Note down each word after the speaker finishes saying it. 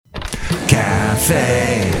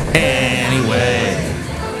Cafe. Anyway.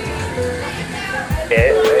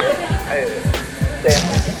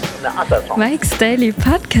 Mike's Daily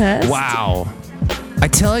Podcast. Wow. I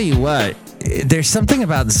tell you what, there's something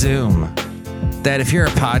about Zoom that if you're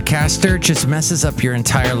a podcaster, just messes up your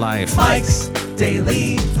entire life. Mike's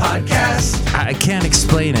Daily Podcast. I can't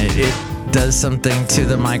explain it. It does something to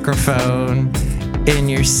the microphone in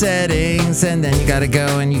your settings, and then you gotta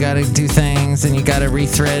go and you gotta do things, and you gotta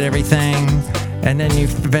rethread everything, and then you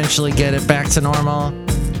eventually get it back to normal.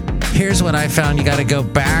 Here's what I found. You gotta go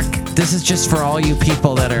back. This is just for all you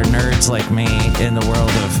people that are nerds like me in the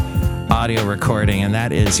world of audio recording, and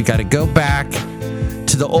that is you gotta go back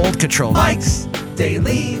to the old control. Mike's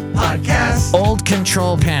Daily Podcast. Old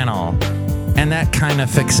control panel. And that kind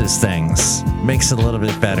of fixes things. Makes it a little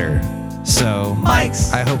bit better. So,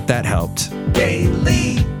 Mike's I hope that helped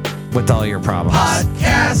Daily with all your problems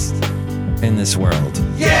Podcast. in this world.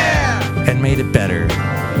 Yeah! And made it better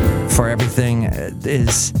for everything.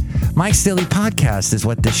 Is Mike's Daily Podcast is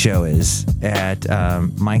what this show is at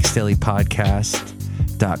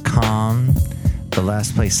mikesdailypodcast.com, the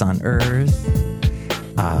last place on earth.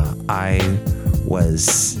 I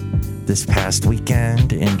was this past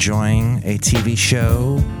weekend enjoying a TV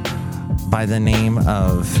show by the name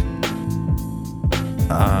of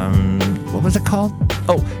what was it called?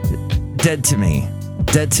 Oh, Dead to Me.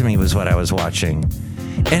 Dead to Me was what I was watching.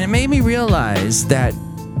 And it made me realize that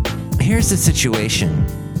here's the situation.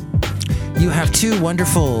 You have two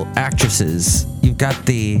wonderful actresses. You've got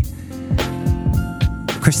the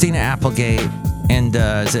Christina Applegate and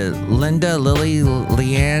is it Linda Lily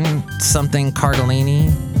Leanne something Cardellini?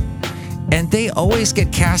 And they always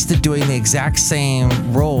get casted doing the exact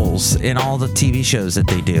same roles in all the TV shows that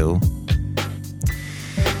they do.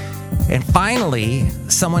 And finally,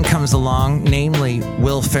 someone comes along, namely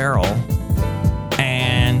Will Ferrell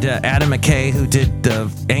and Adam McKay, who did the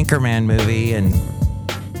Anchorman movie and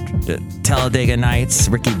Talladega Nights,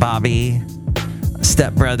 Ricky Bobby,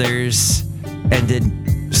 Step Brothers, and did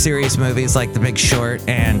serious movies like The Big Short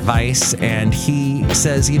and Vice. And he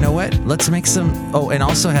says, you know what, let's make some. Oh, and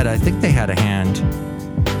also I think they had a hand.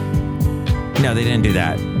 No, they didn't do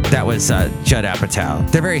that. That was Judd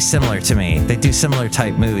Apatow. They're very similar to me. They do similar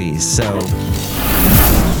type movies. So.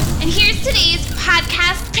 And here's today's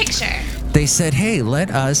podcast picture. They said, hey,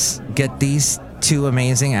 let us get these two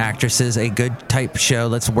amazing actresses a good type show.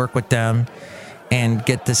 Let's work with them and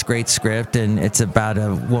get this great script. And it's about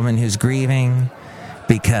a woman who's grieving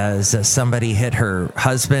because somebody hit her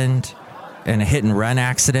husband in a hit and run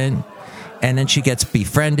accident. And then she gets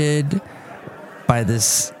befriended by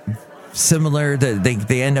this similar,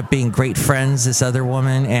 they end up being great friends, this other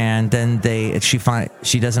woman. And then she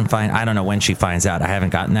doesn't find, I don't know when she finds out. I haven't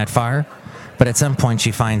gotten that far. But at some point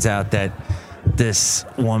she finds out that this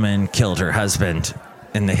woman killed her husband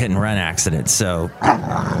in the hit and run accident. So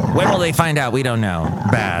when will they find out? We don't know.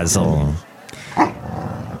 Basil.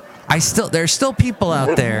 There's still people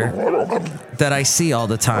out there that I see all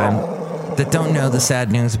the time that don't know the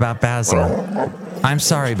sad news about Basil. I'm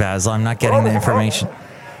sorry, Basil. I'm not getting the information.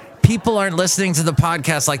 People aren't listening to the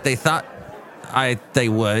podcast like they thought they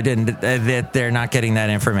would, and that they're not getting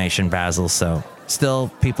that information, Basil. So still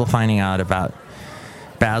people finding out about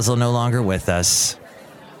Basil no longer with us.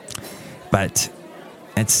 But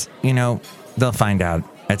it's, they'll find out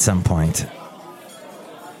at some point.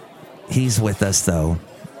 He's with us, though.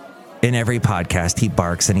 In every podcast, he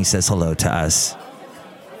barks and he says hello to us.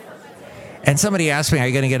 And somebody asked me, are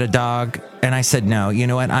you going to get a dog? And I said, no. You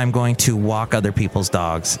know what? I'm going to walk other people's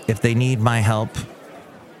dogs. If they need my help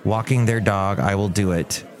walking their dog, I will do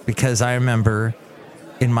it. Because I remember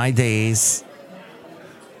in my days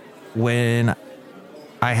when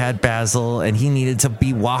I had Basil and he needed to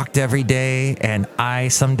be walked every day, and I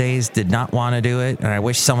some days did not want to do it, and I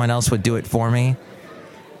wish someone else would do it for me.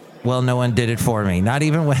 Well, no one did it for me. Not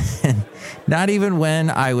even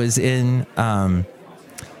when I was in on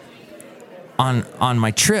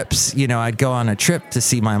my trips. I'd go on a trip to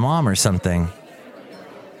see my mom or something,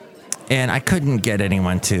 and I couldn't get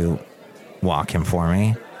anyone to walk him for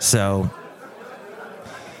me. So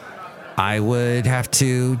I would have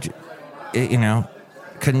to,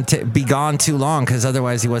 couldn't be gone too long because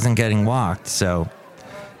otherwise he wasn't getting walked. So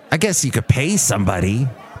I guess you could pay somebody.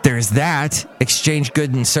 There's that. Exchange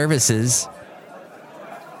goods and services.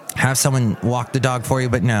 Have someone walk the dog for you,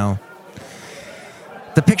 but no.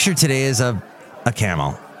 The picture today is a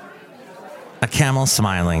camel. A camel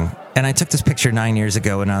smiling. And I took this picture 9 years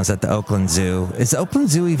ago when I was at the Oakland Zoo. Is the Oakland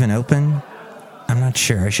Zoo even open? I'm not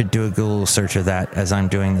sure. I should do a Google search of that as I'm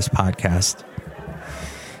doing this podcast.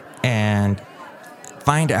 And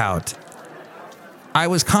find out I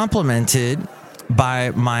was complimented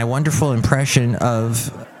by my wonderful impression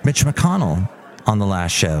of Mitch McConnell on the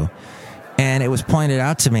last show. And it was pointed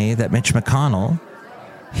out to me that Mitch McConnell,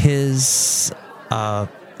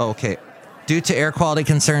 due to air quality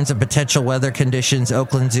concerns and potential weather conditions,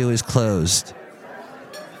 Oakland Zoo is closed.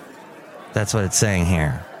 That's what it's saying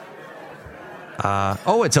here.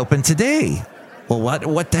 It's open today. Well,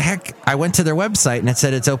 what the heck? I went to their website and it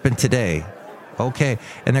said it's open today. Okay.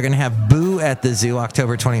 And they're going to have Boo at the zoo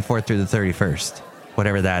October 24th through the 31st,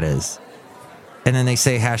 whatever that is. And then they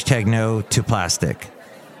say #no to plastic.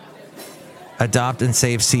 Adopt and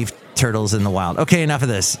save sea turtles in the wild. Okay, enough of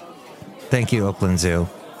this. Thank you, Oakland Zoo.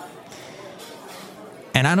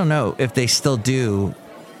 And I don't know if they still do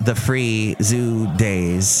the free zoo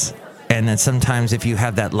days. And then sometimes if you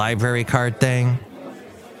have that library card thing,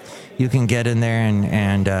 you can get in there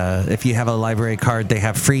and if you have a library card, they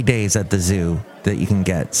have free days at the zoo that you can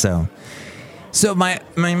get. So my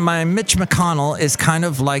Mitch McConnell is kind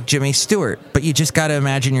of like Jimmy Stewart, but you just got to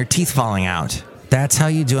imagine your teeth falling out. That's how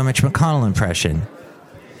you do a Mitch McConnell impression.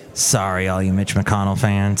 Sorry, all you Mitch McConnell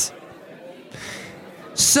fans.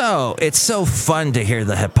 So it's so fun to hear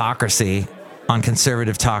the hypocrisy on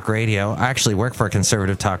conservative talk radio. I actually work for a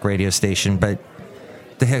conservative talk radio station, but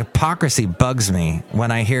the hypocrisy bugs me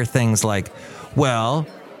when I hear things like, well,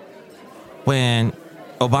 when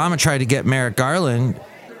Obama tried to get Merrick Garland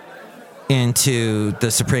into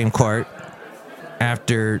the Supreme Court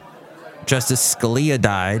after Justice Scalia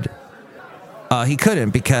died, he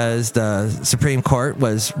couldn't because the Supreme Court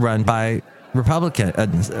was run by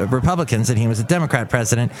Republicans and he was a Democrat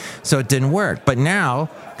president, so it didn't work. But now,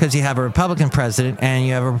 because you have a Republican president and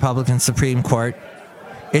you have a Republican Supreme Court,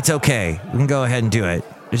 it's okay. We can go ahead and do it.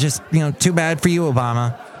 It's just, too bad for you,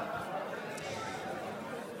 Obama.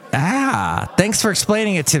 Thanks for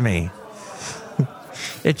explaining it to me.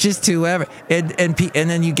 It's just whoever. And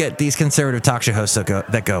then you get these conservative talk show hosts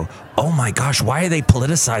that go, oh my gosh, why are they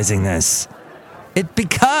politicizing this?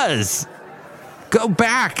 Because go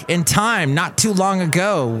back in time not too long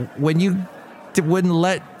ago when you wouldn't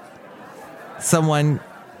let someone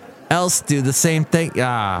else do the same thing.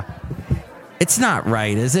 It's not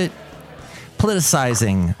right, is it?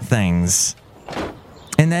 Politicizing things.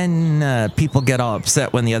 And then people get all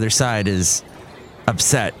upset when the other side is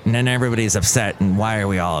upset. And then everybody's upset. And why are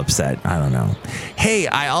we all upset? I don't know. Hey,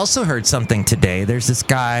 I also heard something today. There's this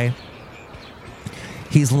guy.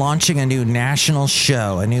 He's launching a new national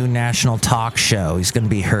show, a new national talk show. He's going to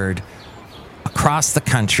be heard across the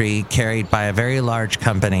country, carried by a very large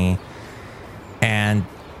company. And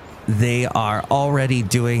they are already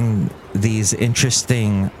doing these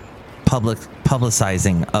interesting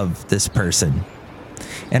publicizing of this person.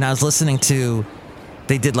 And I was listening to,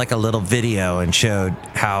 they did like a little video and showed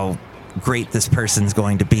how great this person's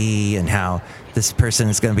going to be and how this person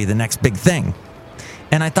is going to be the next big thing.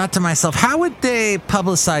 And I thought to myself, how would they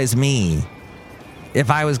publicize me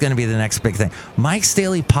if I was going to be the next big thing? Mike's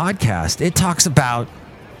Daily Podcast, it talks about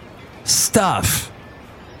stuff.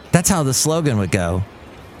 That's how the slogan would go.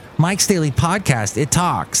 Mike's Daily Podcast, it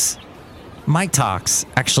talks. Mike Talks.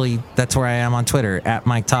 Actually, that's where I am on Twitter, at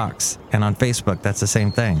Mike Talks. And on Facebook, that's the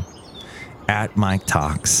same thing. At Mike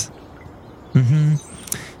Talks.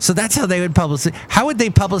 So that's how they would publicize. How would they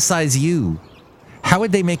publicize you? How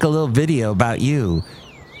would they make a little video about you?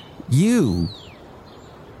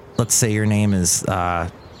 Let's say your name is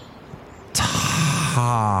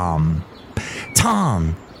Tom.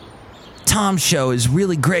 Tom's show is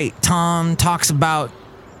really great. Tom talks about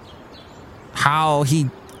how he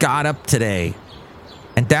got up today.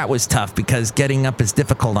 And that was tough because getting up is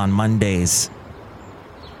difficult on Mondays.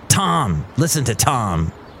 Tom, listen to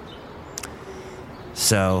Tom.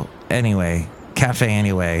 So anyway, Cafe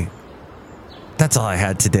Anyway. That's all I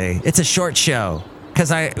had today. It's a short show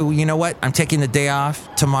because you know what? I'm taking the day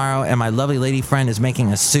off tomorrow and my lovely lady friend is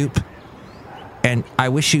making a soup. And I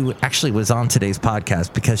wish she actually was on today's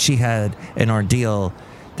podcast because she had an ordeal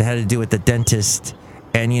that had to do with the dentist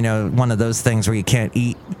and, one of those things where you can't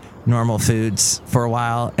eat normal foods for a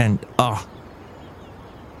while. And,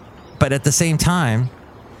 but at the same time,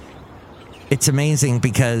 it's amazing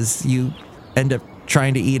because you end up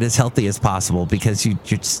trying to eat as healthy as possible because you're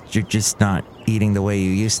just not eating the way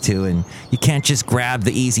you used to, and you can't just grab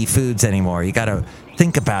the easy foods anymore. You got to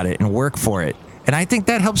think about it and work for it. And I think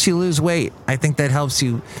that helps you lose weight. I think that helps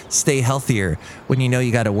you stay healthier when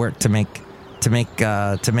you got to work to make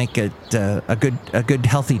it a good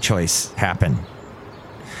healthy choice happen.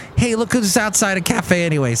 Hey, look who's outside a Cafe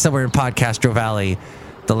Anyway, somewhere in Podcastro Valley,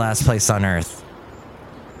 the last place on earth.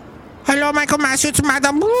 Hello, Michael Matthews,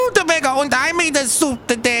 Madam Rutabaga, and I made a soup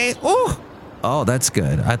today. Oh, Oh, that's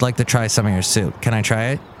good. I'd like to try some of your soup. Can I try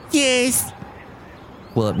it? Yes.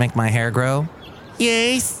 Will it make my hair grow?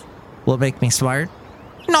 Yes. Will it make me smart?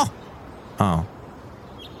 No. Oh.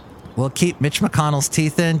 Will it keep Mitch McConnell's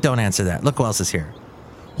teeth in? Don't answer that. Look who else is here.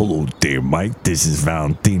 Hello there, Mike. This is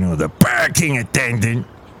Valentino, the parking attendant.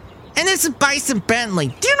 And this is Bison Bentley.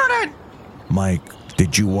 Do you know that? Mike,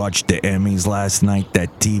 did you watch the Emmys last night?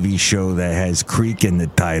 That TV show that has Creek in the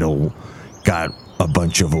title got a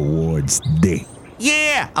bunch of awards.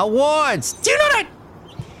 Yeah, awards. Do you know that?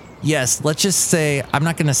 Yes, let's just say, I'm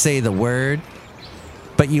not going to say the word,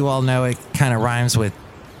 but you all know it kind of rhymes with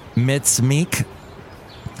Mitz Meek.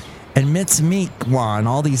 And Mitz Meek won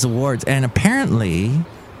all these awards. And apparently,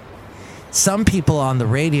 some people on the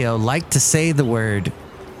radio like to say the word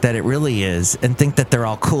that it really is and think that they're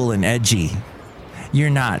all cool and edgy. You're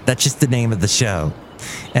not. That's just the name of the show.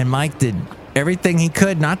 And Mike did everything he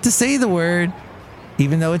could not to say the word,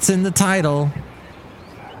 even though it's in the title.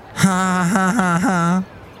 Ha ha ha ha.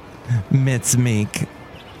 Mitz Meek.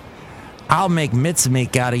 I'll make Mitz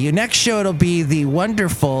Meek out of you. Next show, it'll be the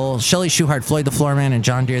wonderful Shelley Shuhart, Floyd the Floorman, and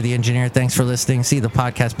John Deere the Engineer. Thanks for listening. See the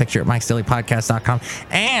podcast picture at mikesdailypodcast.com.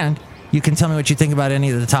 And you can tell me what you think about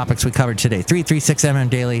any of the topics we covered today. 336MM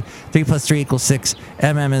Daily. 3 + 3 = 6.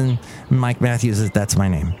 MM and Mike Matthews, that's my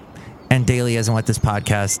name. And daily isn't what this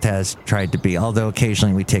podcast has tried to be, although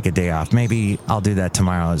occasionally we take a day off. Maybe I'll do that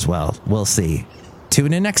tomorrow as well. We'll see.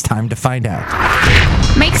 Tune in next time to find out.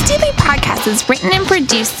 Mike's Daily Podcast is written and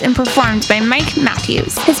produced and performed by Mike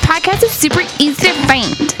Matthews. His podcast is super easy to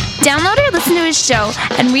find. Download or listen to his show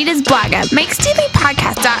and read his blog at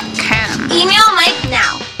mikesdailypodcast.com. Email Mike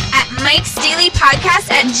now at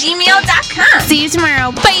mikesdailypodcast@gmail.com. See you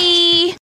tomorrow. Bye!